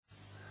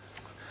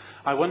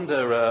I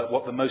wonder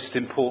what the most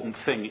important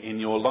thing in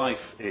your life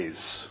is.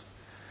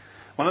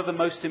 One of the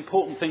most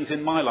important things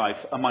in my life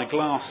are my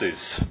glasses.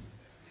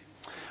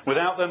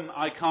 Without them,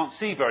 I can't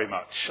see very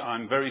much.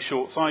 I'm very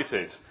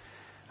short-sighted.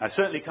 I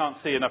certainly can't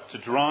see enough to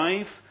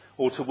drive,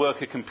 or to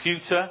work a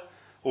computer,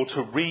 or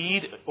to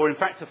read, or in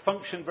fact to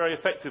function very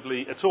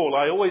effectively at all.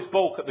 I always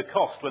balk at the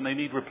cost when they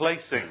need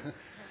replacing.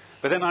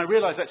 But then I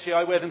realise actually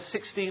I wear them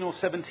 16 or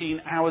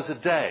 17 hours a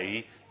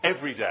day,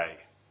 every day.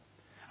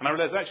 And I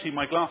realised actually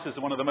my glasses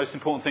are one of the most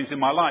important things in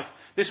my life.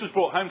 This was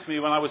brought home to me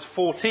when I was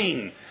 14,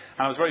 and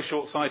I was very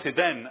short-sighted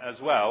then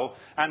as well.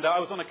 And I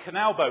was on a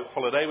canal boat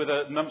holiday with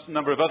a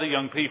number of other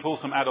young people,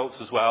 some adults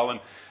as well. And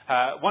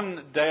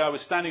one day I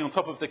was standing on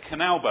top of the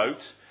canal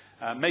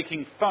boat,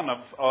 making fun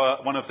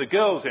of one of the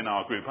girls in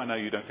our group. I know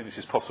you don't think this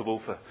is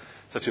possible for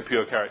such a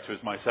pure character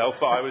as myself,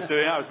 but I was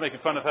doing it. I was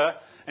making fun of her.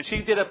 And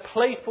she did a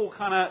playful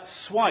kind of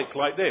swipe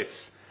like this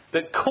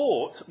that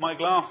caught my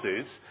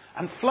glasses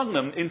and flung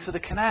them into the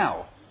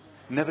canal,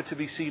 never to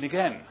be seen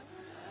again.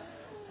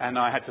 And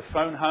I had to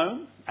phone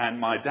home, and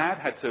my dad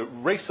had to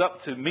race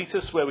up to meet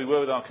us where we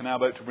were with our canal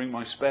boat to bring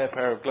my spare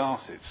pair of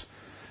glasses.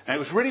 And it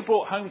was really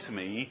brought home to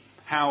me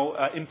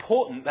how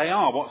important they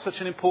are, what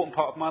such an important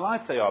part of my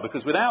life they are,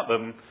 because without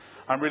them,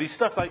 I'm really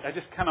stuffed. I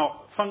just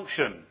cannot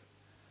function.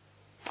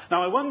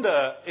 Now, I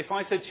wonder if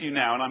I said to you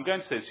now, and I'm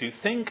going to say to you,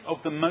 think of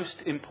the most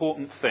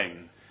important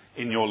thing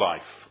in your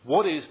life.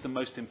 What is the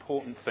most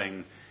important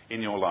thing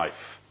in your life?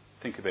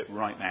 Think of it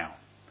right now.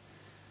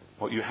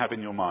 What you have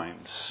in your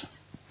minds.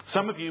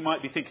 Some of you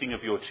might be thinking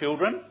of your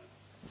children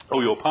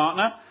or your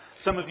partner.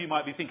 Some of you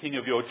might be thinking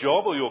of your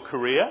job or your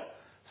career.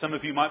 Some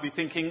of you might be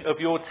thinking of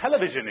your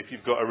television if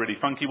you've got a really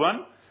funky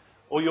one,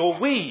 or your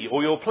Wii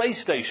or your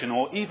PlayStation,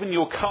 or even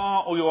your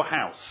car or your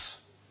house.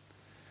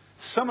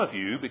 Some of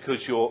you, because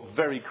you're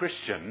very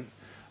Christian,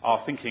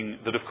 are thinking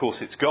that of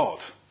course it's God.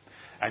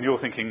 And you're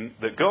thinking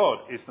that God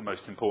is the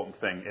most important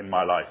thing in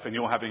my life. And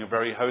you're having a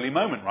very holy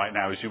moment right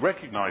now as you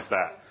recognise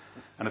that.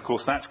 And of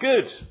course that's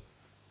good.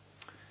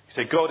 You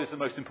say, God is the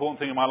most important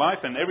thing in my life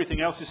and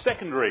everything else is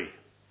secondary.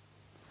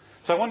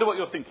 So I wonder what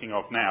you're thinking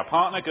of now.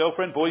 Partner,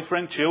 girlfriend,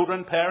 boyfriend,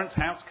 children, parents,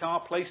 house,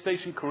 car,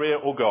 PlayStation, career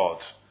or God?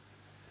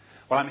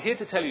 Well, I'm here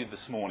to tell you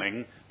this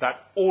morning that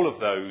all of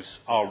those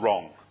are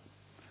wrong.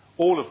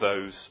 All of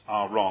those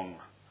are wrong.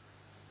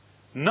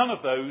 None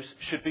of those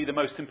should be the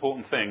most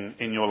important thing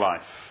in your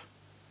life.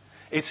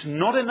 It's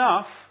not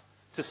enough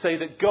to say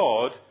that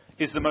God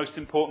is the most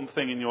important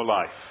thing in your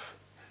life.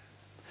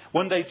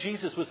 One day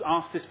Jesus was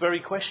asked this very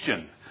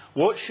question.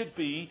 What should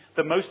be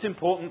the most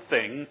important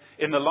thing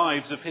in the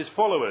lives of his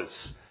followers?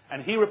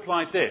 And he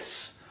replied this: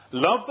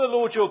 love the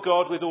Lord your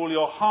God with all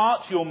your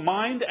heart, your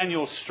mind and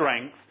your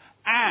strength,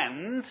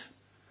 and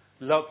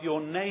love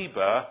your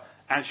neighbour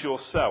as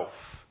yourself.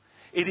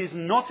 It is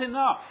not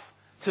enough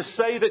to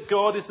say that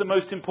God is the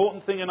most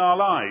important thing in our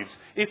lives.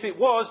 If it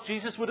was,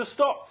 Jesus would have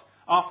stopped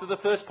after the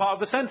first part of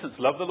the sentence.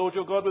 Love the Lord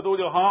your God with all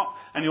your heart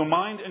and your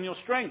mind and your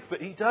strength.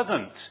 But he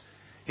doesn't.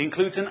 He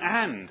includes an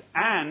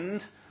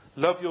and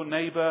love your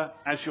neighbour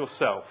as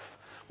yourself.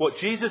 What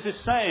Jesus is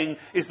saying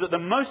is that the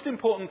most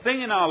important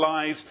thing in our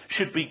lives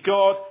should be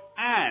God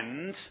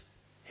and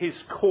his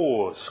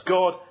cause.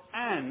 God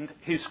and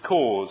his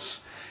cause.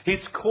 His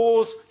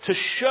cause to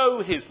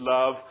show his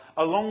love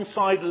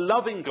alongside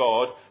loving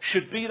God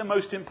should be the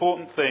most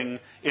important thing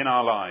in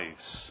our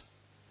lives.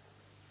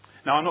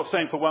 Now, I'm not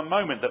saying for one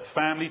moment that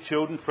family,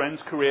 children,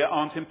 friends, career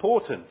aren't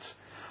important.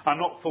 I'm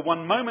not for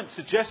one moment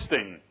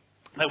suggesting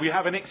that we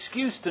have an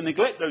excuse to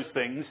neglect those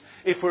things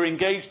if we're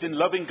engaged in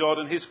loving God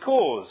and his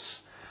cause.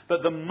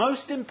 But the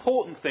most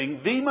important thing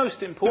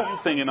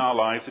in our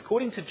lives,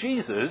 according to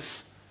Jesus,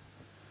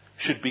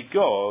 should be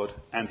God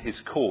and his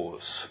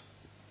cause.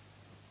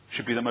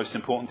 Should be the most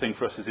important thing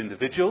for us as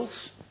individuals.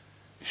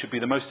 It should be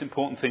the most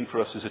important thing for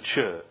us as a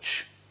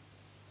church.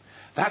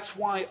 That's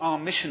why our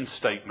mission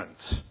statement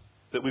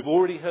that we've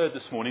already heard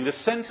this morning, the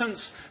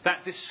sentence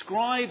that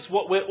describes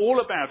what we're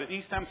all about at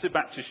East Hampstead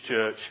Baptist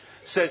Church,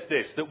 says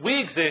this: that we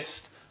exist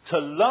to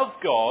love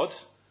God,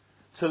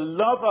 to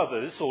love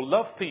others or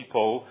love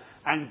people,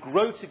 and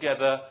grow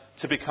together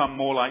to become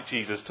more like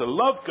Jesus. To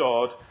love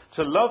God,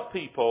 to love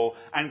people,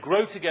 and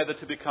grow together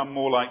to become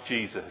more like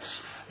Jesus.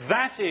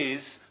 That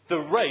is the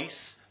race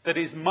that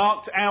is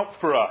marked out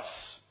for us.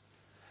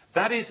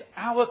 That is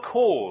our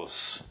cause.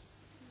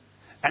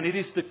 And it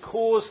is the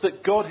cause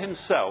that God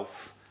himself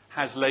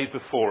has laid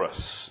before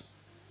us.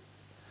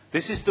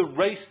 This is the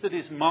race that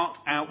is marked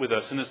out with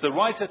us. And as the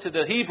writer to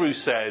the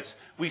Hebrews says,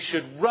 we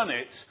should run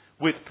it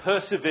with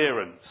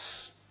perseverance.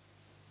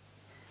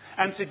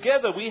 And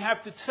together we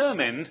have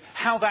determined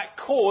how that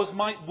cause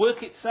might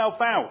work itself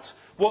out.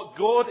 What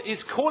God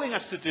is calling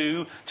us to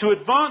do to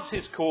advance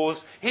his cause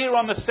here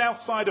on the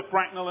south side of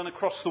Bracknell and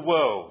across the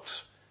world.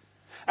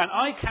 And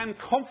I can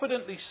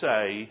confidently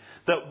say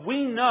that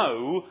we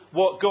know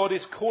what God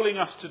is calling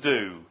us to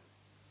do.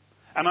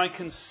 And I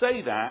can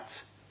say that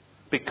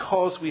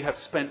because we have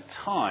spent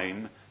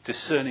time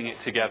discerning it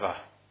together.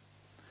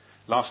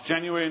 Last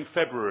January and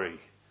February,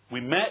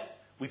 we met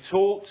We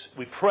talked,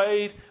 we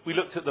prayed, we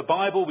looked at the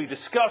Bible, we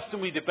discussed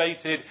and we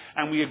debated,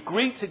 and we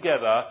agreed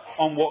together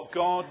on what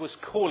God was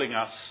calling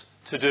us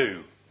to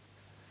do.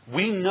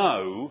 We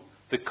know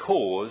the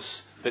cause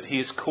that he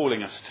is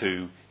calling us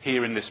to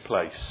here in this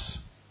place.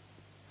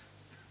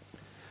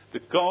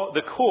 The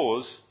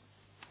cause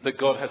that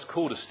God has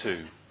called us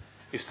to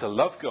is to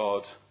love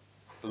God,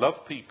 love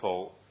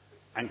people,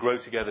 and grow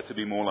together to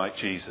be more like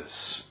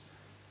Jesus.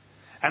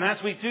 And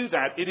as we do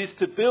that, it is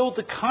to build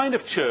the kind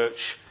of church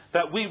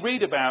that we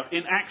read about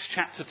in Acts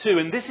chapter 2.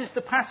 And this is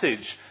the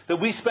passage that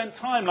we spent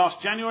time last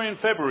January and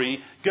February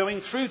going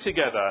through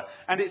together.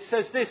 And it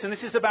says this, and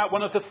this is about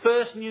one of the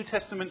first New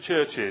Testament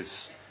churches.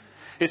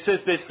 It says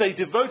this: they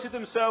devoted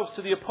themselves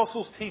to the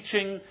apostles'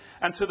 teaching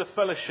and to the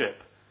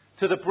fellowship,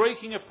 to the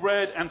breaking of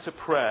bread and to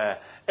prayer.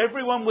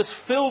 Everyone was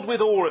filled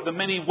with awe at the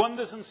many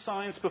wonders and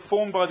signs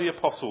performed by the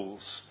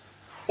apostles.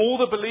 All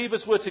the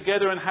believers were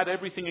together and had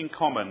everything in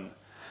common.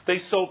 They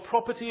sold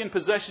property and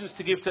possessions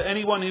to give to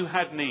anyone who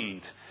had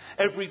need.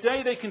 Every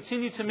day they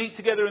continued to meet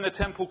together in the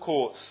temple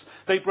courts.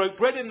 They broke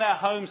bread in their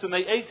homes and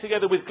they ate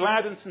together with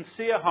glad and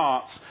sincere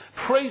hearts,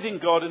 praising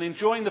God and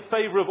enjoying the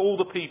favour of all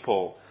the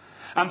people.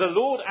 And the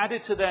Lord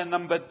added to their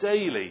number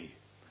daily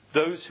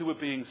those who were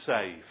being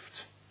saved.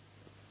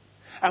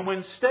 And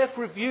when Steph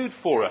reviewed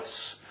for us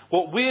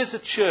what we as a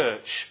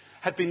church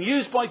had been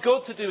used by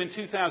God to do in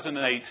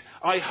 2008,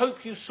 I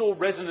hope you saw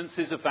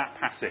resonances of that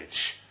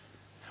passage.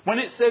 When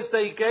it says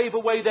they gave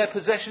away their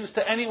possessions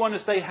to anyone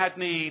as they had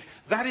need,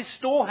 that is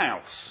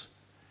storehouse.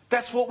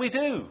 That's what we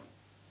do.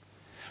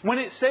 When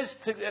it says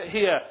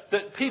here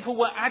that people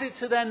were added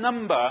to their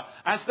number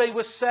as they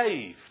were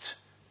saved,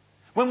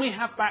 when we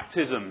have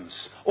baptisms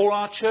or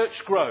our church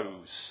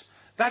grows,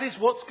 that is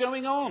what's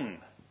going on.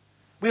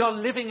 We are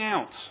living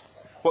out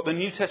what the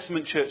New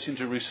Testament church in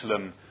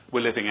Jerusalem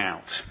were living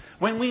out.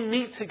 When we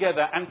meet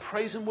together and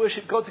praise and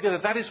worship God together,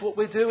 that is what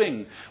we're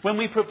doing. When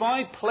we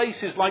provide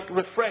places like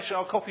Refresh,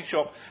 our coffee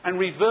shop, and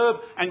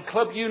Reverb and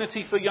Club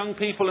Unity for young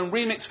people and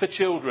Remix for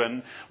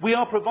children, we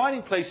are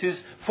providing places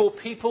for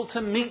people to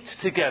meet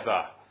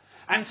together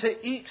and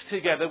to eat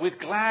together with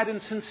glad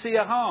and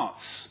sincere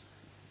hearts.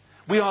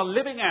 We are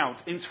living out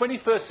in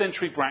 21st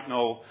century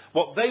Bracknell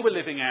what they were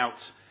living out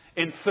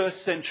in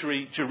first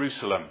century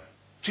Jerusalem.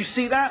 Do you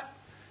see that?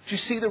 Do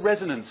you see the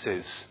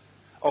resonances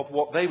of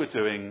what they were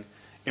doing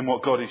in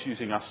what God is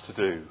using us to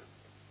do?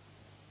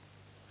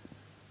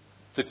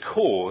 The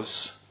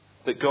cause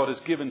that God has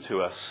given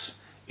to us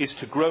is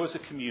to grow as a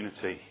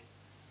community.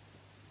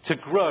 To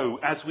grow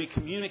as we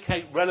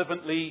communicate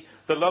relevantly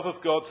the love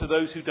of God to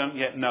those who don't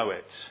yet know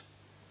it.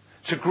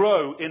 To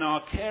grow in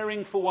our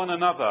caring for one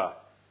another,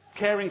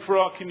 caring for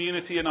our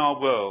community and our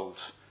world.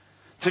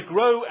 To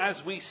grow as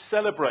we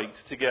celebrate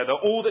together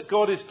all that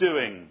God is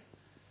doing.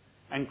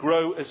 And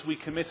grow as we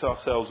commit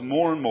ourselves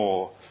more and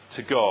more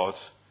to God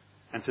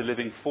and to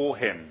living for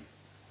him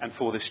and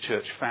for this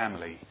church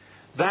family.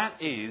 That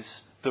is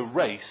the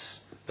race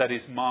that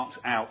is marked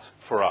out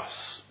for us.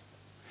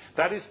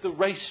 That is the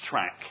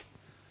racetrack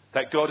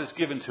that God has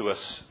given to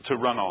us to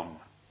run on.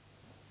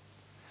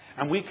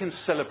 And we can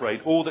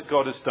celebrate all that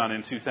God has done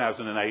in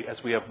 2008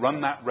 as we have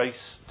run that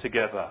race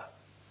together.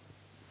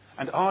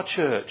 And our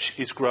church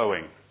is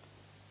growing.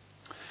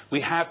 We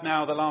have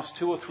now, the last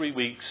 2 or 3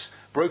 weeks,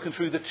 broken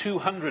through the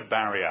 200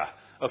 barrier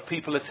of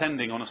people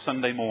attending on a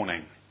Sunday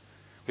morning.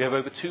 We have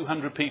over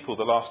 200 people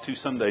the last 2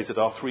 Sundays at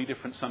our 3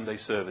 different Sunday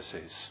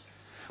services.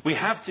 We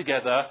have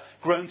together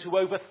grown to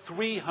over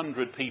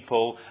 300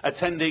 people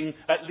attending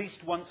at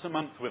least once a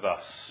month with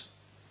us.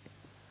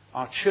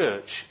 Our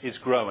church is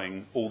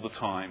growing all the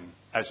time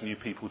as new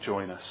people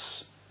join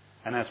us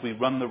and as we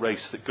run the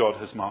race that God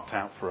has marked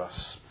out for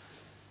us.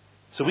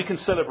 So we can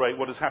celebrate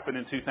what has happened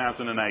in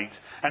 2008.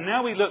 And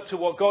now we look to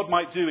what God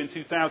might do in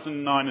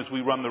 2009 as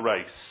we run the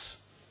race.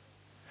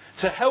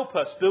 To help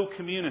us build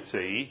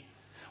community,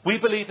 we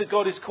believe that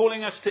God is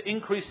calling us to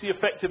increase the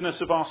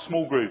effectiveness of our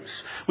small groups.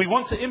 We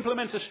want to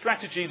implement a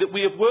strategy that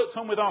we have worked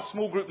on with our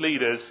small group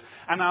leaders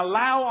and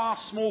allow our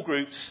small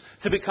groups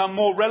to become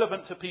more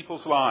relevant to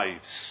people's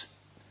lives.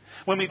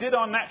 When we did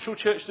our Natural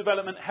Church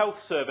Development Health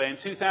Survey in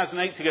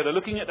 2008 together,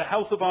 looking at the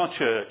health of our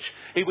church,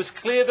 it was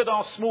clear that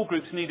our small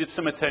groups needed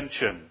some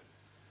attention.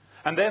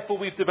 And therefore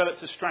we've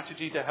developed a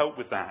strategy to help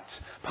with that.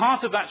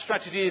 Part of that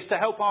strategy is to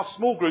help our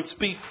small groups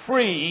be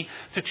free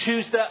to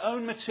choose their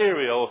own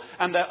material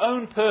and their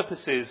own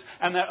purposes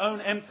and their own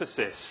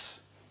emphasis.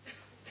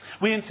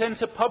 We intend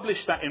to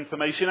publish that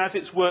information as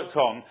it's worked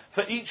on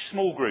for each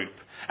small group.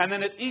 And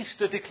then at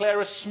Easter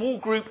declare a small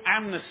group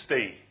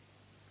amnesty.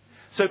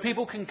 So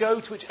people can go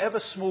to whichever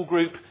small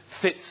group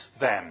fits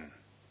them.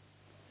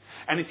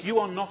 And if you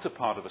are not a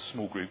part of a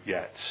small group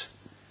yet,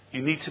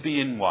 you need to be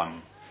in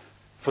one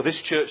for this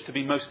church to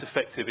be most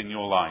effective in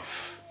your life.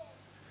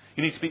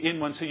 You need to be in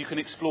one so you can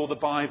explore the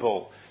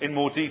Bible in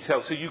more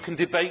detail, so you can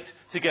debate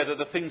together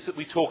the things that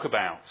we talk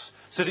about,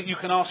 so that you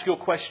can ask your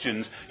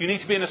questions. You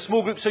need to be in a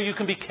small group so you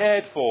can be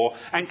cared for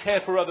and care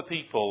for other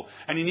people.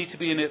 And you need to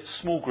be in a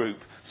small group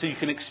so you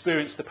can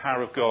experience the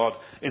power of God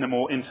in a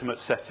more intimate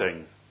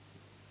setting.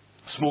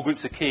 Small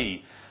groups are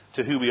key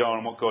to who we are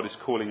and what God is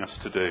calling us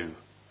to do.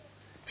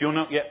 If you're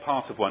not yet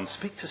part of one,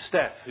 speak to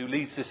Steph, who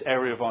leads this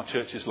area of our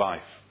church's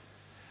life,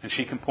 and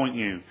she can point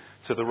you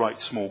to the right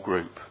small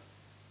group.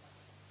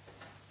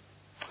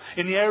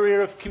 In the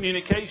area of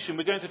communication,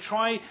 we're going to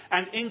try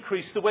and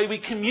increase the way we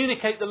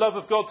communicate the love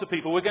of God to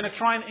people. We're going to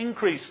try and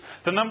increase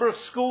the number of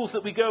schools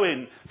that we go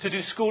in to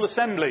do school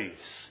assemblies.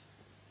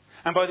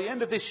 And by the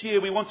end of this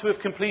year, we want to have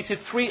completed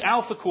 3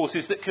 Alpha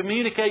courses that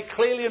communicate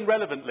clearly and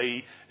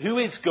relevantly who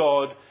is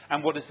God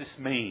and what does this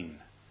mean.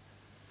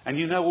 And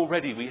you know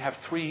already we have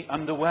 3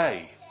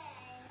 underway.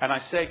 And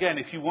I say again,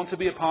 if you want to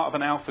be a part of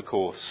an Alpha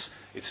course,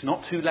 it's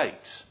not too late.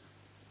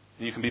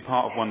 You can be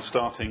part of one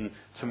starting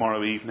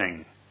tomorrow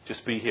evening.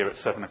 Just be here at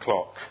 7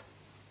 o'clock.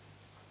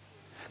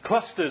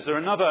 Clusters are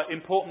another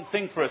important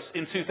thing for us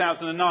in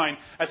 2009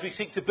 as we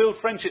seek to build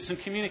friendships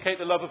and communicate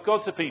the love of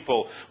God to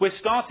people. We're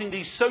starting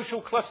these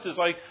social clusters.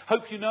 I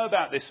hope you know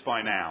about this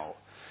by now.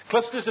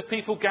 Clusters of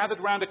people gathered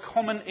around a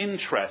common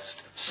interest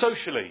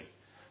socially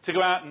to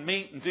go out and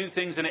meet and do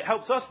things, and it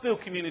helps us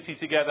build community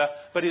together,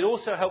 but it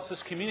also helps us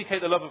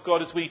communicate the love of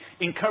God as we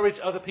encourage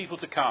other people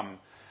to come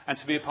and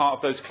to be a part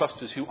of those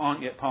clusters who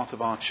aren't yet part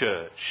of our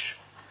church.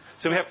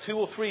 So we have 2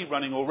 or 3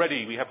 running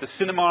already. We have the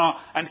cinema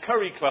and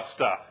curry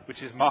cluster,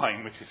 which is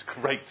mine, which is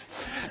great.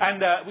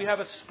 And we have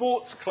a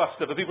sports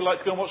cluster for people who like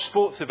to go and watch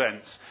sports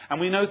events.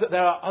 And we know that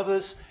there are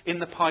others in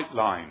the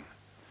pipeline.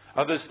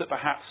 Others that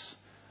perhaps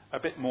a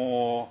bit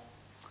more,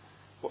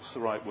 what's the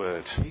right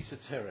word?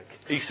 Esoteric.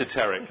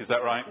 Esoteric, is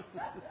that right?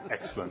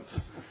 Excellent.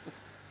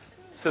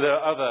 So there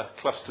are other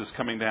clusters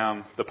coming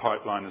down the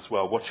pipeline as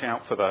well. Watch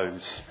out for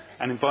those.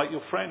 And invite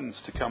your friends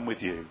to come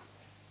with you.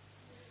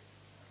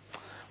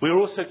 We are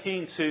also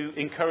keen to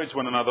encourage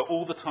one another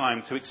all the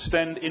time to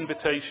extend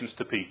invitations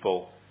to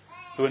people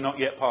who are not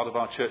yet part of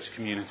our church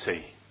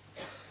community.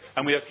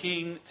 And we are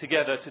keen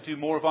together to do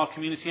more of our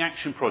community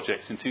action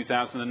projects in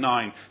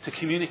 2009 to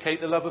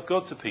communicate the love of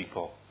God to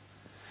people.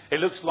 It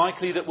looks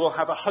likely that we'll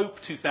have a Hope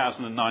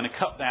 2009, a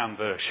cut-down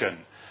version,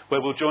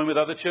 where we'll join with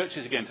other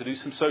churches again to do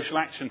some social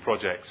action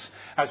projects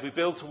as we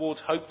build towards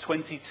Hope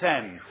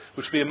 2010,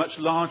 which will be a much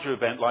larger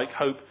event like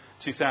Hope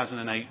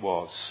 2008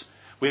 was.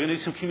 We're going to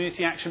do some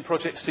community action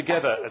projects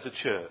together as a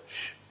church,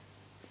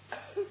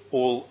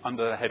 all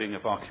under the heading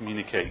of our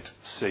Communicate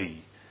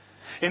C.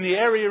 In the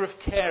area of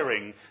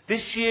caring,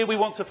 this year we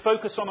want to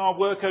focus on our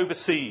work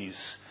overseas.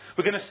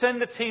 We're going to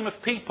send a team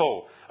of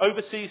people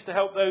overseas to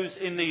help those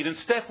in need, and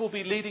Steph will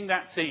be leading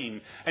that team.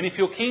 And if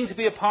you're keen to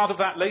be a part of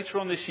that later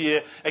on this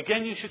year,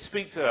 again you should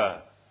speak to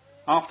her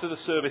after the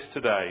service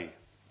today.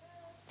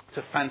 It's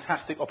a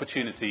fantastic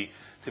opportunity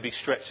to be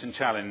stretched and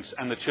challenged,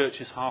 and the church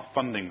is half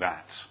funding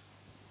that.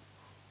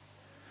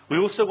 We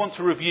also want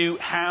to review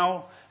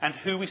how and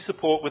who we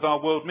support with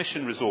our world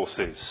mission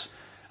resources.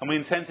 And we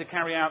intend to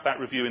carry out that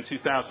review in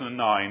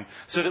 2009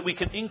 so that we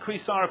can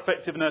increase our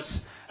effectiveness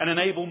and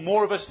enable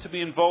more of us to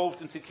be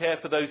involved and to care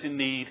for those in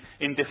need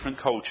in different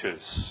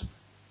cultures.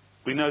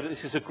 We know that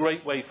this is a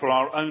great way for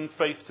our own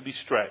faith to be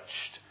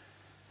stretched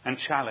and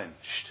challenged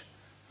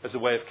as a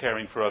way of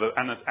caring for other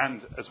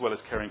and as well as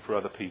caring for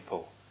other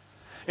people.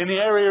 In the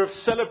area of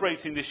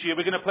celebrating this year,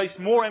 we're going to place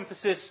more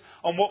emphasis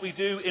on what we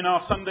do in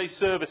our Sunday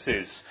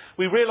services.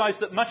 We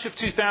realised that much of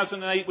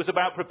 2008 was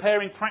about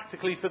preparing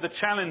practically for the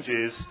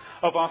challenges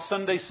of our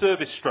Sunday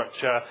service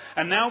structure.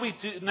 And now we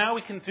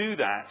can do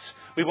that.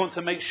 We want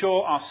to make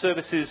sure our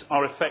services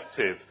are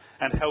effective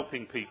and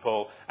helping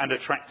people and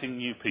attracting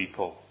new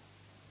people.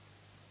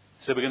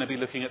 So we're going to be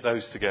looking at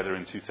those together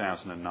in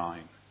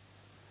 2009.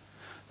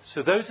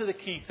 So those are the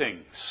key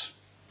things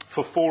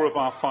for 4 of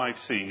our 5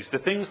 C's. The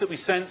things that we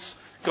sense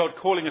God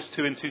calling us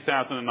to in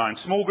 2009.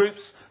 Small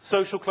groups,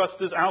 social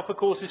clusters, Alpha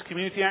courses,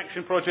 community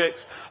action projects,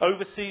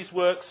 overseas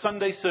work,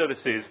 Sunday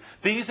services.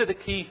 These are the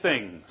key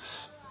things.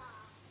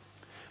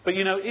 But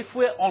you know, if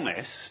we're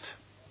honest,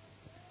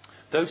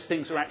 those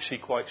things are actually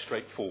quite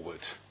straightforward.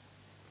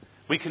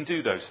 We can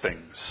do those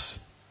things.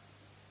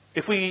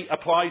 If we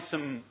apply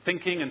some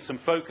thinking and some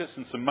focus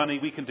and some money,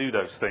 we can do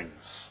those things.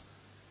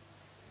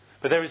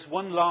 But there is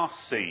one last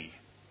C,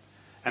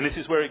 and this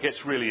is where it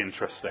gets really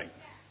interesting.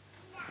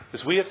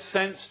 Because we have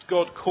sensed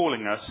God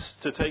calling us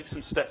to take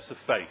some steps of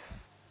faith,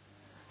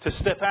 to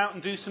step out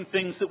and do some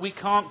things that we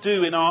can't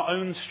do in our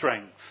own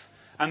strength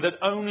and that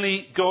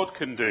only God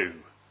can do.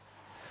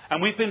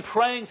 And we've been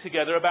praying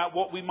together about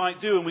what we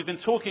might do, and we've been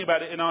talking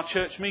about it in our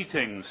church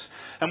meetings.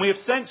 And we have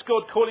sensed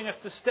God calling us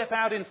to step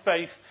out in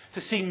faith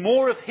to see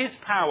more of His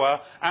power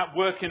at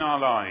work in our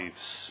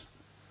lives.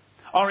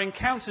 Our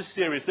Encounter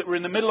series that we're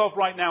in the middle of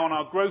right now on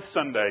our Growth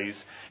Sundays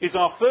is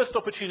our first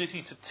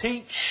opportunity to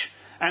teach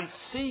and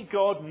see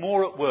God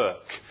more at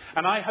work.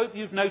 And I hope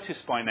you've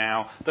noticed by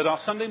now that our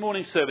Sunday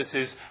morning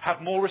services have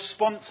more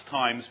response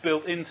times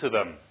built into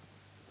them,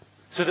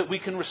 so that we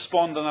can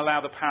respond and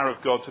allow the power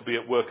of God to be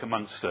at work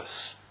amongst us,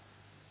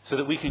 so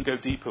that we can go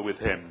deeper with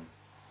Him.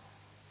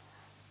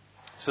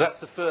 So that's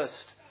the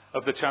first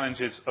of the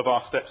challenges of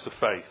our steps of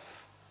faith.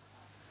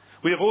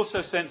 We have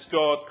also sensed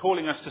God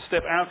calling us to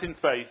step out in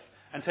faith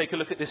and take a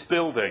look at this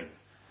building.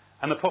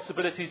 and the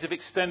possibilities of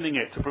extending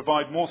it to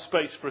provide more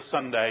space for a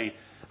Sunday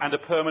and a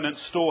permanent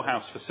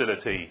storehouse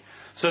facility,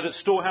 so that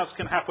storehouse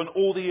can happen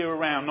all the year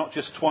around, not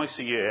just twice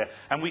a year,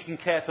 and we can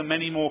care for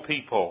many more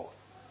people.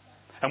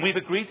 And we've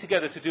agreed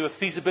together to do a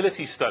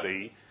feasibility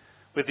study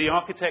with the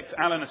architects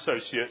Allen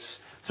Associates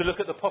to look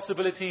at the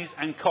possibilities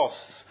and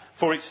costs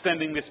for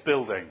extending this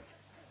building.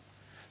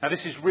 Now,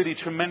 this is really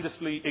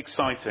tremendously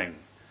exciting.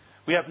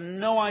 We have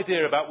no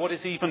idea about what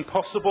is even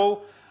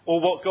possible or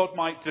what God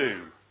might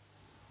do.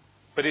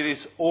 But it is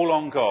all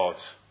on God,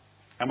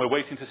 and we're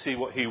waiting to see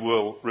what he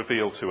will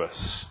reveal to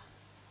us.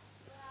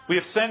 We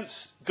have sensed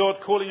God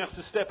calling us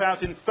to step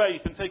out in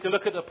faith and take a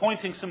look at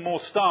appointing some more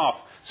staff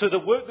so the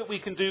work that we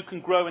can do can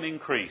grow and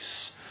increase.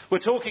 We're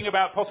talking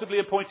about possibly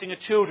appointing a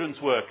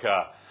children's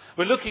worker.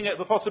 We're looking at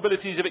the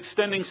possibilities of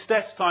extending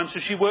Steph's time so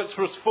she works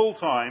for us full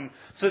time,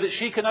 so that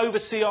she can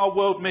oversee our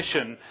world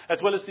mission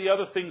as well as the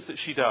other things that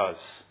she does.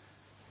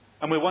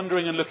 And we're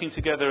wondering and looking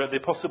together at the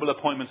possible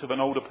appointment of an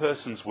older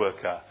person's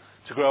worker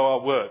to grow our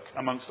work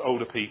amongst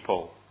older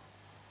people.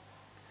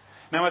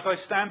 Now, as I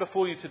stand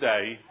before you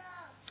today,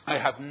 I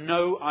have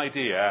no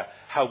idea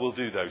how we'll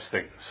do those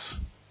things.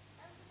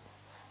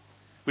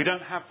 We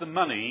don't have the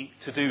money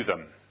to do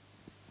them.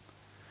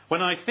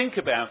 When I think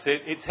about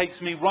it, it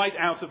takes me right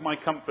out of my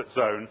comfort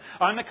zone.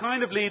 I'm the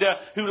kind of leader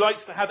who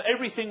likes to have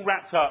everything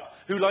wrapped up,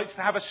 who likes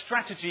to have a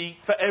strategy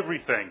for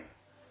everything.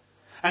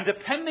 And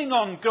depending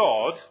on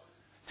God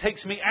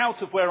takes me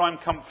out of where I'm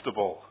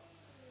comfortable.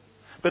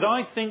 But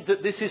I think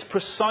that this is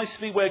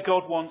precisely where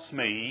God wants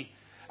me,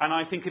 and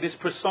I think it is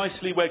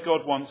precisely where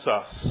God wants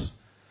us.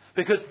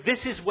 Because this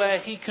is where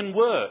he can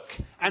work,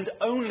 and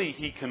only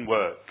he can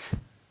work.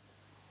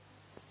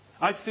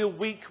 I feel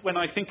weak when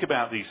I think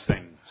about these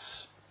things.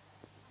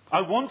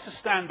 I want to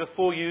stand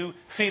before you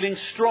feeling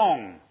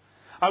strong.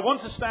 I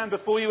want to stand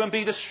before you and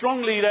be the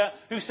strong leader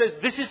who says,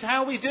 this is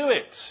how we do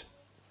it.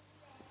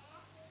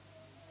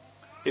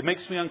 It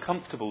makes me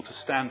uncomfortable to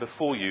stand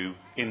before you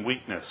in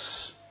weakness.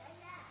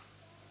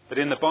 But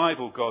in the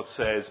Bible, God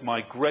says,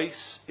 my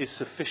grace is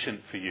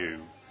sufficient for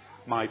you.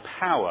 My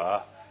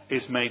power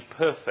is made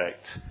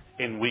perfect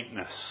in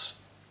weakness.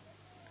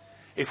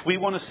 If we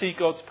want to see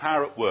God's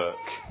power at work,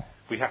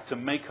 we have to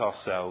make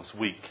ourselves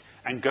weak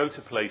and go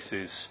to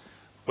places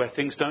where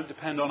things don't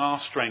depend on our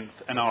strength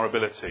and our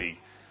ability.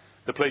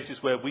 The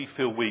places where we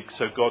feel weak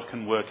so God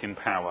can work in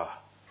power.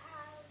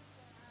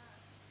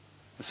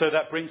 And so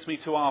that brings me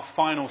to our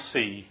final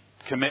C,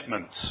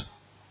 commitment.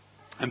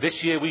 And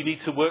this year we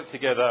need to work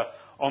together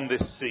on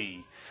this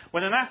C.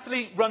 When an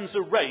athlete runs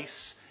a race,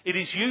 it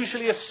is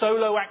usually a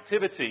solo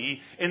activity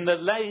in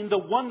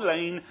the one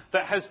lane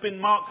that has been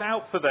marked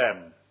out for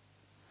them.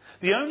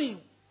 The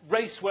only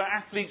race where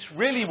athletes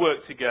really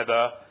work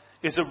together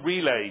is a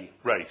relay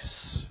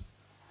race.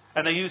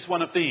 And they use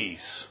one of these.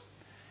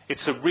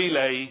 It's a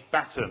relay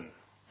baton.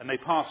 And they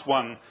pass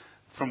one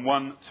from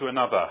one to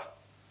another.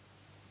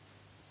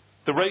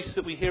 The race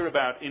that we hear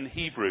about in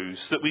Hebrews,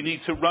 that we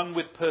need to run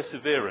with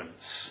perseverance,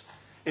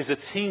 is a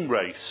team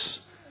race,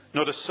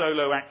 not a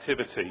solo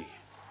activity.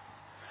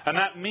 And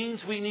that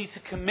means we need to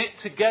commit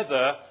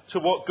together to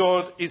what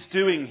God is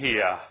doing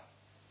here.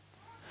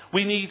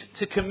 We need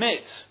to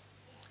commit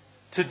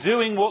to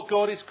doing what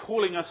God is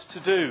calling us to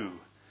do.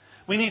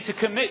 We need to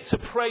commit to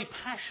pray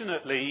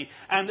passionately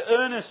and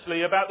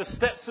earnestly about the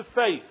steps of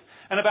faith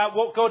and about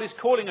what God is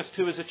calling us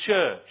to as a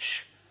church.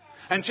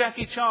 And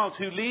Jackie Childs,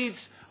 who leads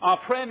our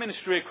prayer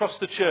ministry across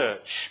the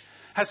church,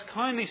 has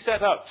kindly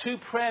set up 2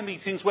 prayer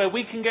meetings where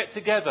we can get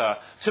together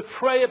to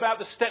pray about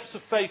the steps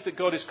of faith that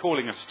God is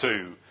calling us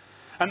to.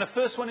 And the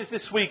first one is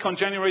this week on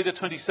January the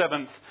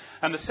 27th,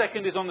 and the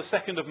second is on the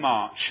 2nd of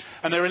March.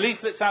 And there are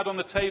leaflets out on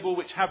the table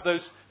which have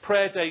those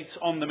prayer dates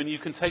on them, and you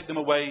can take them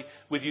away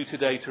with you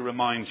today to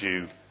remind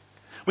you.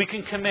 We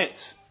can commit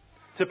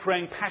to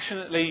praying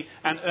passionately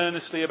and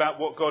earnestly about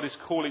what God is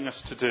calling us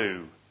to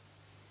do.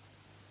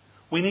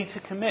 We need to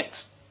commit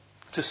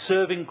to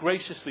serving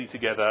graciously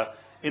together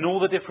in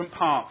all the different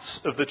parts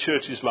of the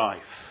church's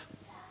life.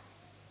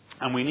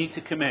 And we need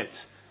to commit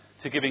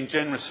to giving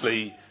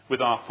generously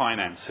with our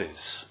finances.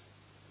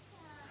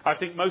 I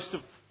think most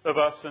of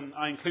us, and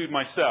I include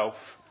myself,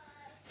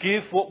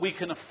 give what we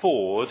can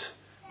afford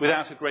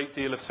without a great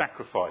deal of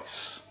sacrifice.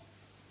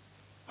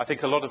 I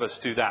think a lot of us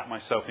do that,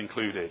 myself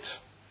included.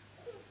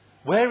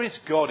 Where is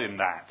God in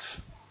that?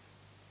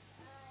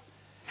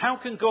 How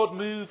can God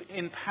move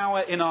in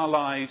power in our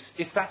lives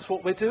if that's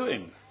what we're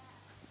doing?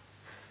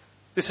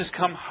 This has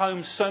come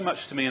home so much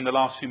to me in the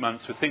last few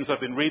months with things I've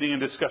been reading and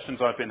discussions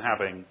I've been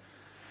having.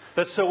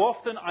 That so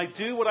often I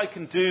do what I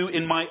can do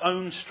in my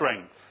own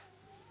strength,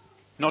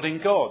 not in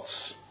God's.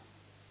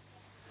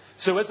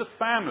 So as a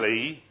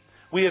family,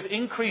 we have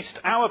increased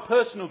our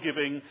personal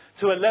giving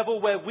to a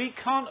level where we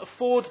can't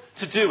afford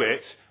to do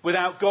it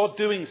without God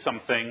doing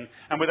something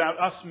and without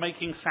us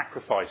making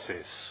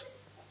sacrifices.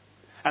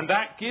 And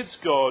that gives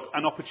God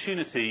an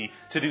opportunity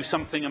to do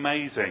something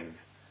amazing.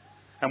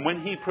 And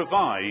when he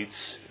provides,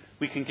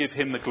 we can give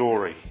him the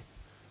glory.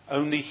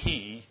 Only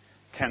he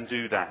can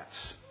do that.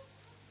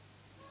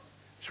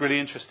 It's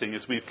really interesting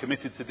as we've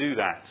committed to do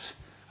that.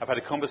 I've had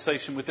a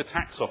conversation with the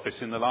tax office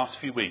in the last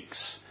few weeks,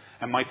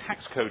 and my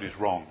tax code is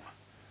wrong,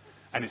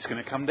 and it's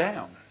going to come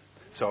down.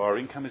 So our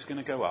income is going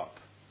to go up.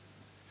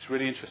 It's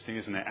really interesting,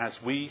 isn't it? As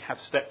we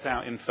have stepped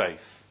out in faith,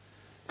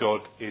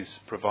 God is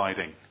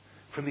providing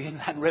from the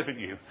inland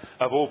revenue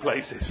of all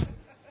places.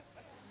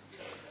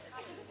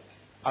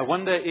 I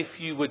wonder if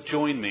you would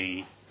join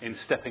me in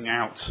stepping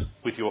out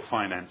with your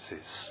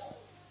finances.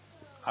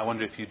 I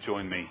wonder if you'd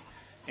join me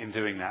in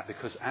doing that,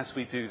 because as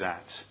we do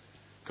that,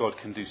 God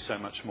can do so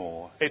much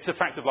more. It's a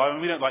fact of life. I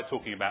mean, we don't like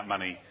talking about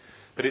money,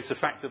 but it's a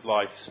fact of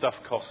life. Stuff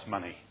costs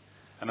money.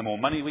 And the more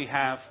money we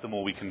have, the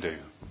more we can do.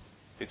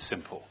 It's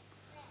simple.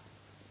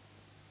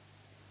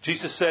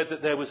 Jesus said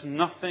that there was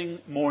nothing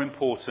more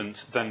important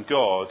than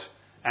God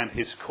and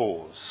his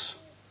cause,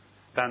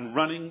 than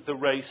running the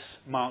race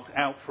marked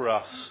out for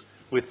us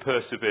with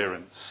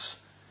perseverance.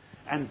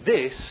 And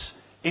this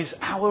is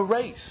our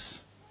race.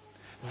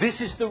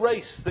 This is the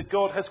race that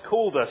God has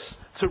called us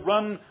to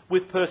run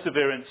with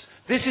perseverance.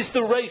 This is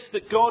the race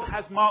that God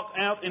has marked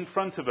out in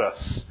front of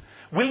us.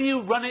 Will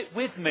you run it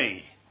with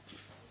me?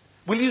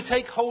 Will you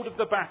take hold of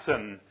the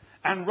baton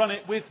and run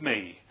it with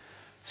me?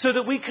 So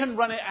that we can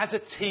run it as a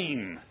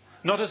team,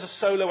 not as a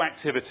solo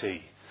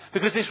activity.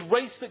 Because this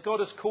race that God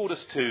has called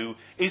us to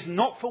is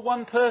not for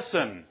one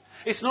person.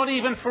 It's not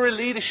even for a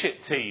leadership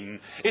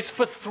team. It's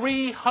for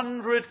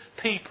 300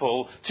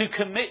 people to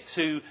commit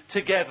to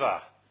together.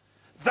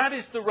 That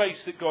is the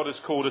race that God has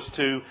called us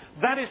to.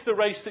 That is the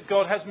race that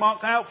God has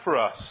marked out for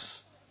us.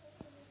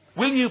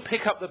 Will you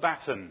pick up the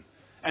baton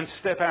and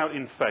step out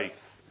in faith?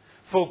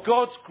 For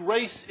God's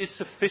grace is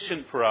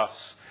sufficient for us,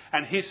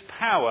 and his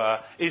power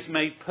is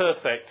made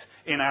perfect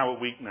in our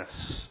weakness.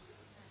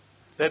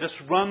 Let us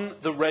run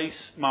the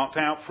race marked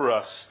out for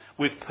us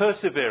with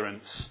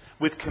perseverance,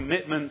 with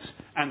commitment,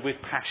 and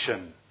with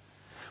passion.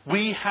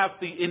 We have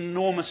the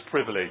enormous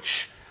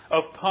privilege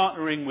of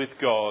partnering with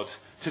God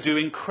to do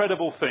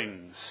incredible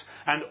things,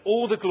 and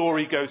all the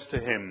glory goes to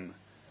him.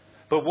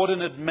 But what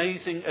an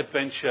amazing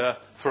adventure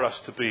for us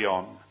to be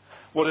on.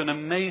 What an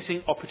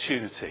amazing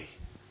opportunity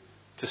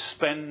to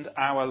spend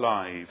our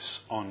lives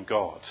on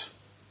God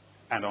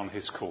and on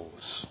his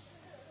cause.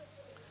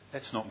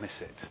 Let's not miss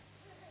it.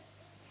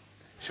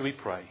 Shall we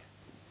pray?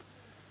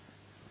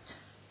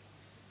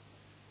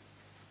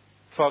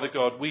 Father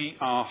God, we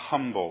are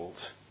humbled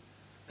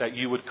that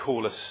you would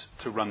call us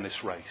to run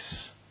this race.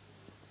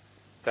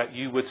 That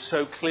you would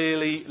so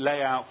clearly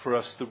lay out for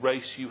us the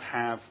race you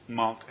have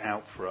marked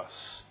out for us.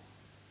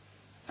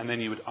 And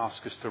then you would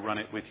ask us to run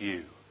it with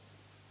you.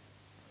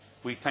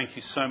 We thank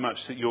you so much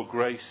that your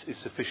grace is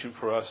sufficient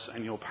for us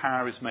and your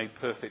power is made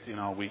perfect in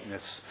our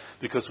weakness,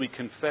 because we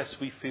confess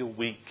we feel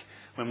weak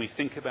when we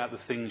think about the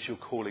things you're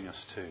calling us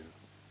to.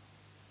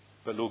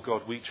 But Lord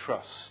God, we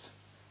trust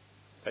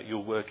that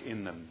you'll work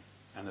in them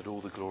and that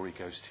all the glory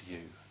goes to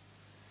you.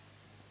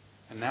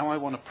 And now I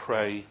want to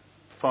pray,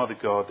 Father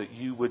God, that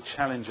you would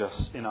challenge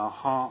us in our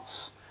hearts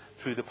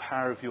through the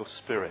power of your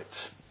Spirit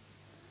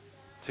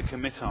to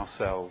commit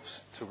ourselves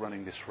to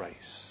running this race.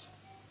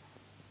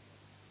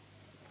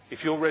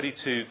 If you're ready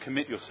to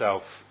commit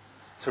yourself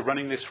to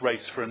running this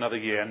race for another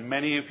year, and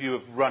many of you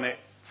have run it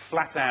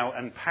flat out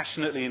and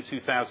passionately in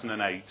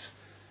 2008,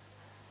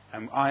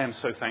 and I am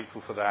so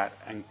thankful for that,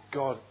 and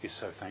God is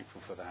so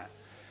thankful for that.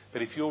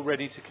 But if you're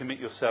ready to commit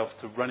yourself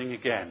to running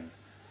again,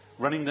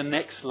 running the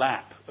next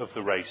lap of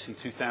the race in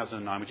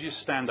 2009, would you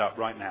just stand up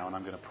right now and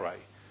I'm going to pray.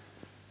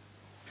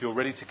 If you're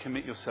ready to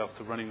commit yourself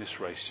to running this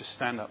race, just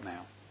stand up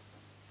now.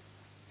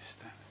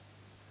 Stand.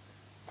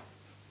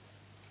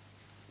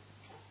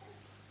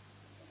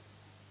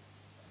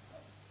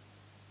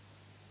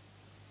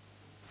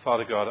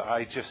 Father God,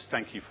 I just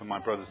thank you for my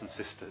brothers and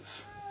sisters.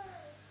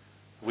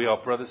 We are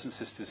brothers and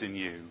sisters in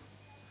you.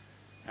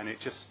 And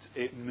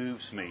it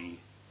moves me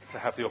to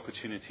have the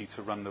opportunity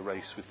to run the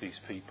race with these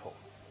people.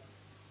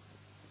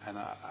 And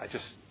it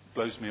just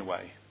blows me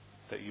away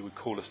that you would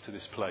call us to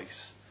this place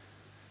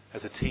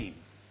as a team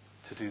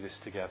to do this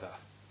together.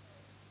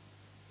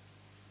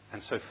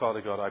 And so,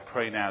 Father God, I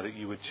pray now that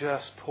you would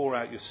just pour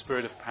out your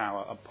Spirit of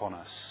power upon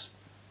us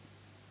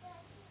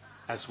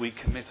as we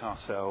commit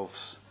ourselves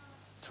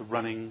to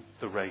running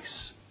the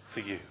race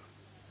for you.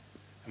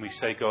 And we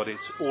say, God, it's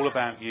all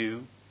about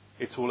you.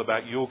 It's all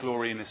about your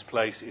glory in this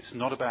place. It's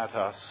not about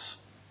us.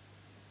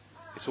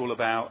 It's all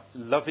about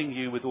loving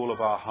you with all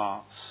of our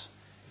hearts.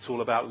 It's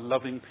all about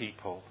loving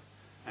people.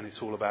 And it's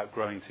all about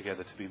growing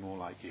together to be more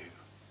like you.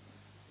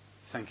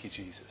 Thank you,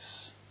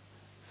 Jesus.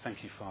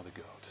 Thank you, Father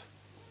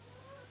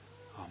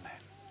God.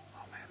 Amen.